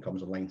 67,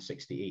 comes online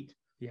 68.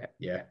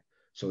 Yeah.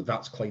 So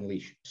that's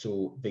Clynelish.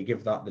 So they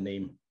give that the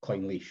name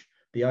Clynelish.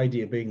 The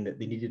idea being that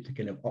they needed to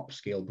kind of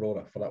upscale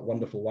Barora for that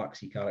wonderful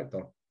waxy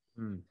character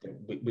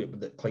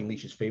that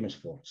Clynelish is famous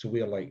for. So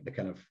we were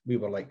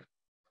like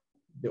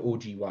the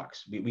OG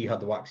wax. We had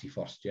the waxy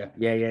first, yeah.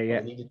 Yeah.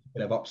 They needed to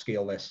kind of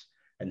upscale this,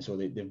 and so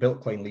they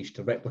built Clynelish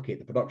to replicate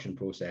the production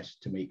process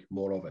to make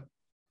more of it.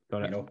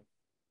 Got it. You know,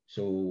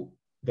 so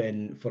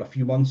then for a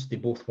few months they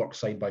both work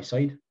side by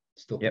side,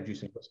 still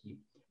producing whiskey,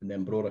 and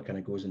then Brora kind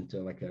of goes into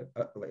like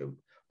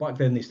back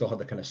then they still had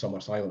the kind of summer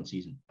silent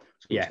season,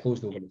 so it's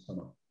closed over the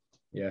summer.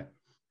 Yeah,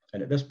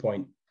 and at this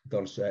point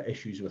there's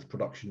issues with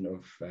production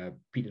of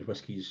peated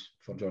whiskies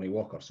for Johnnie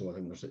Walker. So I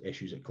think there's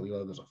issues at Caol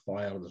Ila, there's a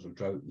fire, there's a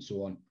drought, and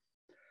so on.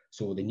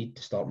 So they need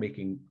to start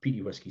making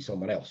peaty whiskey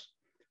somewhere else.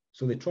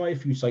 So they try a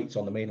few sites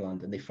on the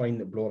mainland, and they find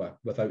that Brora,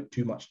 without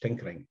too much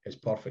tinkering, is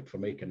perfect for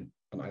making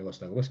an Islay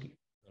style whiskey.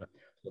 Right.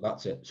 So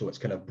that's it. So it's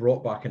kind of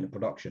brought back into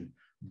production,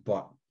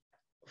 but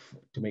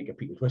to make a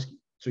peated whiskey.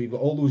 So you've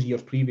got all those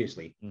years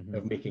previously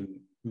of making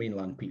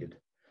mainland peated,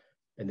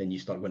 and then you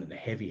start going into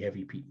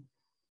heavy peat,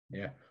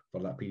 for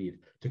that period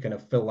to kind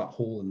of fill that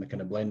hole in the kind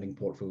of blending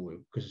portfolio,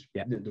 because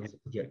there was a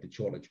projected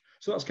shortage.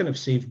 So that's kind of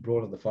saved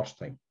Brora the first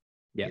time,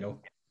 you know.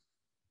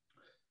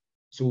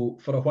 So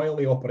for a while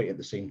they operate at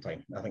the same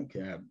time. I think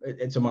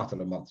it's a matter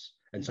of months,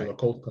 and so they're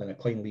called kind of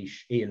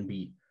Clynelish A and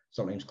B,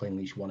 sometimes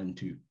Clynelish 1 and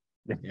 2.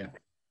 Yeah,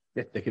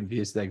 they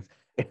confuse things.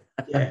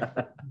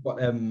 But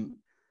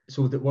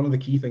so one of the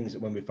key things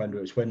that when we found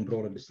out is when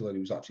Brora Distillery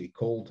was actually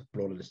called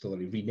Brora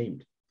Distillery,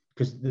 renamed,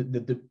 because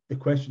the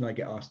question I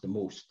get asked the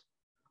most,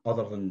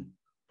 other than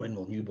when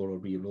will New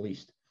Brora be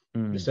released,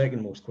 the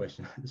second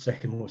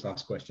most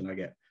asked question I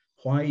get,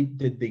 why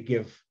did they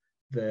give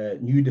the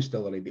new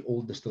distillery the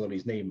old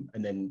distillery's name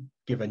and then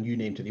give a new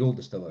name to the old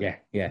distillery?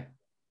 Yeah.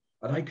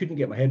 And I couldn't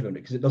get my head around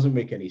it because it doesn't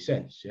make any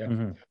sense.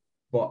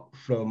 But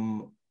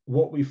from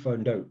what we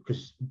found out,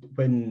 because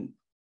when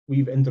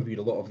we've interviewed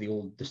a lot of the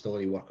old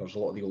distillery workers, a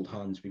lot of the old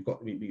hands, we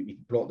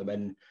brought them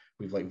in,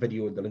 we've like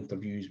videoed their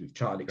interviews, we've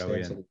chatted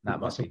extensively. That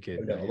must be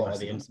good. A lot of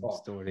the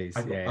stories.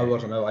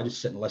 Hours and hours, I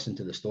just sit and listen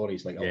to the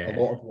stories. Like a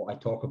lot of what I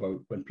talk about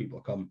when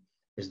people come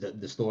is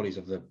the stories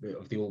of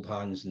the old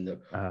hands and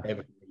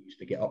everything they used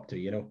to get up to,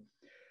 you know.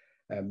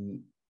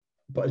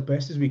 But as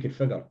best as we could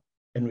figure,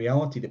 in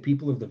reality, the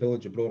people of the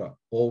village of Brora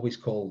always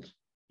called,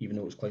 even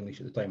though it was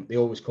Clynelish at the time, they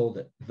always called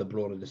it the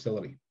Brora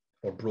Distillery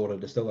or Brora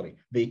Distillery.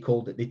 They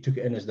took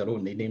it in as their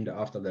own. They named it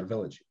after their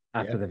village.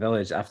 After the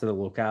village, after the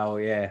locale,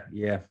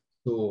 yeah.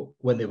 So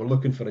when they were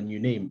looking for a new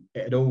name,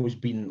 it had always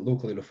been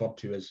locally referred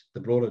to as the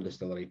Brora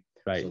Distillery.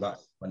 Right. So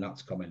that's when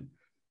that's come in,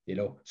 you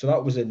know. So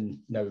that was in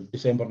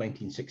December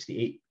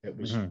 1968. It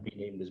was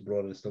renamed as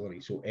Brora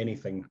Distillery. So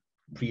anything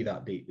pre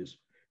that date is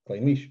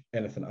Clynelish.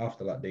 Anything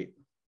after that date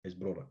is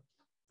Brora.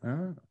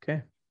 Oh,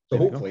 okay. So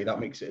hopefully that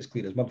makes it as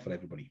clear as mud for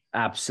everybody.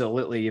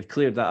 Absolutely. You've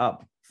cleared that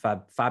up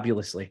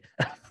fabulously.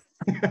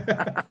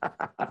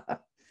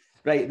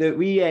 Right.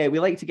 We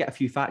like to get a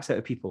few facts out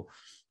of people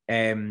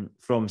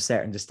from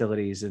certain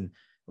distilleries and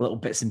little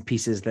bits and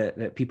pieces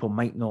that people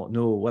might not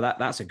know. Well,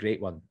 that's a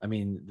great one. I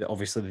mean,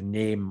 obviously the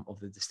name of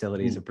the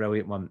distillery is a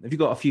brilliant one. Have you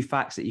got a few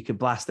facts that you could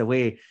blast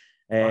away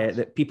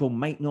that people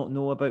might not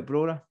know about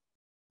Brora?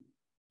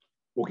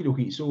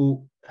 Okay.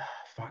 So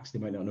facts they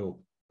might not know,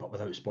 but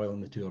without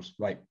spoiling the tours.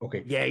 Right.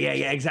 Okay. Yeah,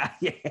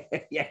 exactly.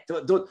 Yeah.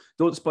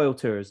 Don't spoil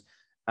tours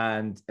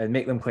and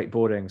make them quite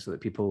boring so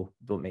that people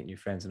don't make new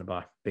friends in a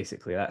bar.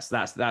 Basically, that's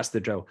the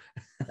drill.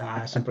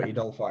 Some pretty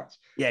dull facts.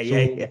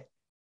 Yeah.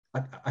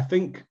 I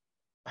think,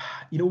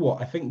 you know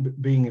what? I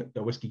think being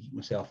a whiskey geek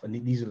myself, and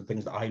these are the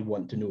things that I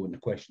want to know and the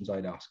questions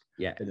I'd ask.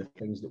 Yeah. And the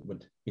things that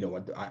would,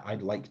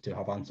 I'd like to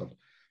have answered.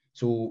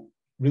 So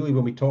really,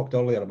 when we talked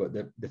earlier about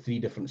the three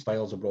different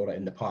styles of Brora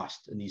in the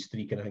past and these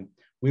three kind of things,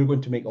 we're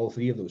going to make all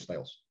three of those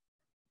styles.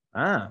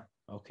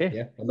 Okay.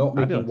 Yeah, we're not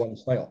making one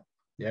style.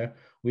 Yeah,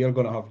 we are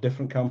going to have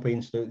different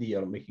campaigns throughout the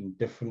year making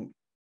different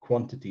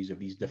quantities of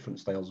these different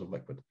styles of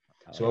liquid.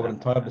 So our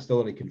entire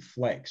distillery can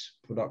flex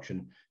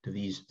production to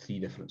these three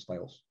different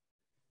styles.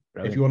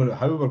 Brilliant. If you want to know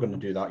how we're going to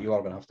do that, you are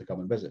going to have to come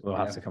and visit. We'll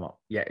have to come up.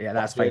 Yeah,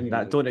 that's fine.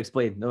 Don't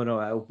explain. No,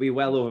 it'll be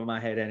well over my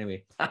head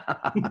anyway.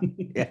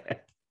 Yeah.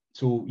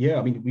 So,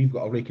 I mean, we've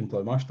got a rake and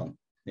plough mash tun.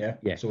 Yeah.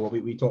 So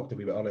we talked a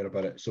wee bit earlier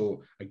about it.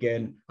 So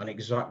again, an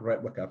exact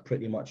replica,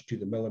 pretty much to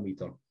the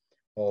millimeter,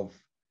 of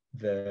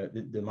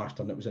the mash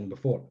tun that was in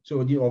before. So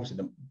obviously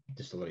the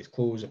distillery's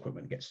closed,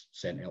 equipment gets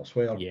sent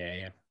elsewhere.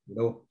 Yeah.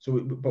 So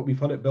but we've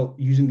had it built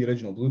using the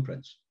original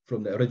blueprints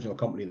from the original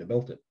company that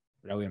built it.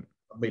 Brilliant.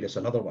 Made us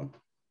another one.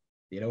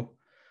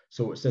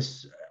 So it's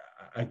this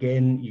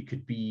again. You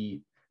could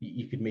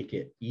make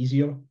it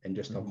easier and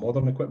just have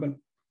modern equipment.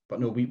 But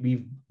no,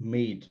 we've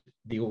made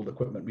the old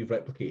equipment, we've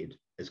replicated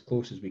as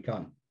close as we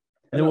can.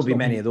 And there won't be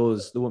many of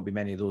those. There won't be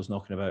many of those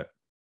knocking about.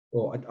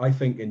 Well, I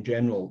think in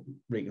general,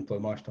 rake and plough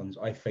mash tuns,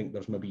 I think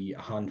there's maybe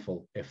a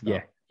handful, if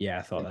that. Yeah,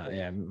 I thought that.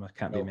 Yeah,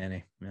 can't be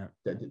many. Yeah,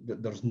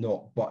 there's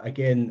not. But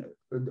again,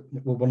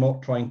 we're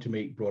not trying to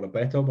make Brora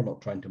better. We're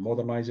not trying to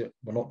modernize it.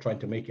 We're not trying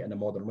to make it in a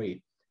modern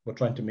way. We're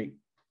trying to make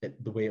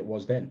it the way it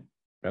was then.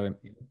 Brilliant.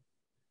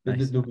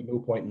 Nice. There'll be no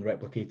point in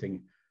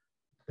replicating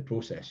the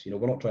process.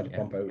 We're not trying to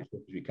pump out as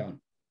quick as we can.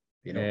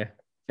 Yeah,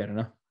 fair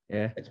enough.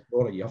 Yeah, it's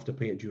Brora. You have to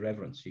pay it due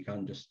reverence. You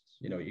can't just,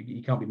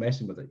 you can't be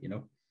messing with it.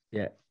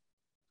 Yeah.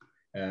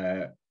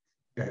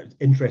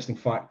 Interesting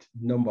fact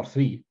number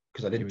 3,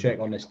 because I did check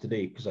on this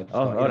today. Because I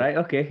thought, all right,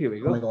 okay, here we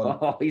go.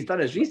 Oh, he's done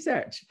his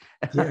research.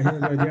 yeah.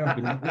 I've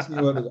been listening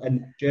to it,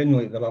 and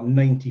generally there are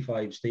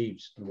 95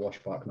 staves in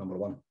Wash Park number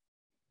 1.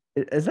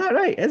 Is that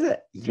right? Is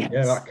it? Yes.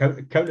 Yeah,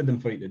 I counted them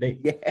for you today.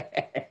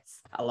 Yes,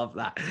 I love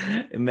that.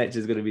 And Mitch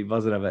is going to be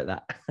buzzing about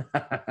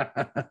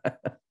that.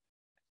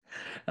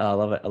 Oh,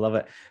 I love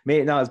it,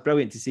 mate. No, it's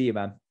brilliant to see you,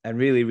 man, and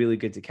really, really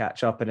good to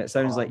catch up. And it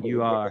sounds like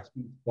you are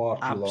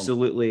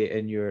absolutely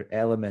in your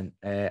element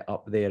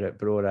up there at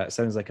Brora. It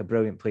sounds like a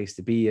brilliant place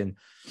to be, and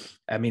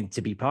I mean,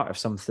 to be part of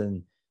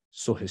something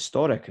so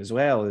historic as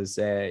well is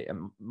it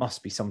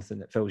must be something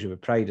that fills you with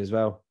pride as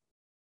well.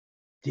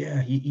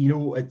 Yeah, you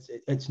know,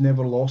 it's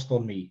never lost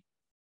on me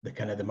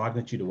the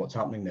magnitude of what's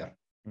happening there.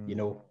 You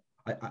know,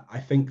 I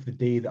think the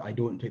day that I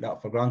don't take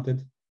that for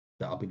granted,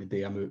 that'll be the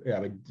day I move.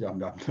 I'm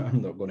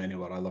not going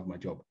anywhere. I love my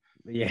job.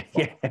 Yeah.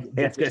 I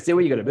was going to say,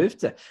 where are you going to move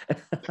to?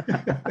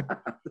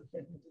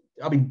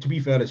 I mean, to be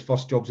fair, as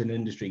first jobs in the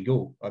industry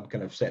go, I'm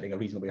kind of setting a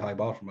reasonably high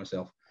bar for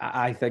myself.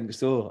 I think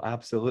so.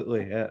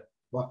 Absolutely. Yeah.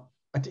 But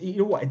you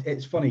know what?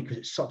 It's funny because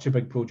it's such a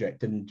big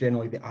project, and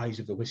generally the eyes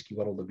of the whiskey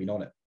world have been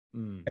on it.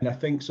 And I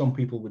think some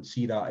people would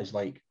see that as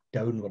like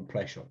downward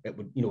pressure. It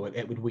would, you know,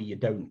 it would weigh you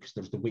down because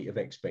there's the weight of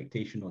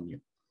expectation on you.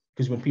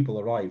 Because when people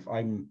arrive,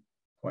 I'm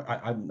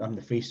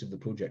the face of the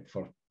project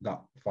for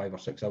that 5 or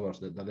 6 hours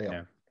that they're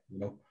there. You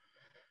know.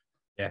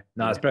 Yeah.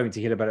 No, it's brilliant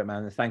to hear about it,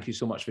 man. And thank you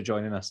so much for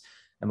joining us.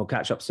 And we'll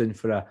catch up soon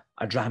for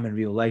a dram in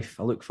real life.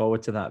 I look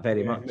forward to that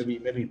very much.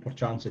 Maybe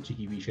perchance a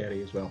cheeky wee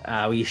sherry as well.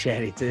 Wee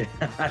sherry too.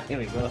 There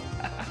we go.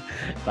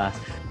 Class.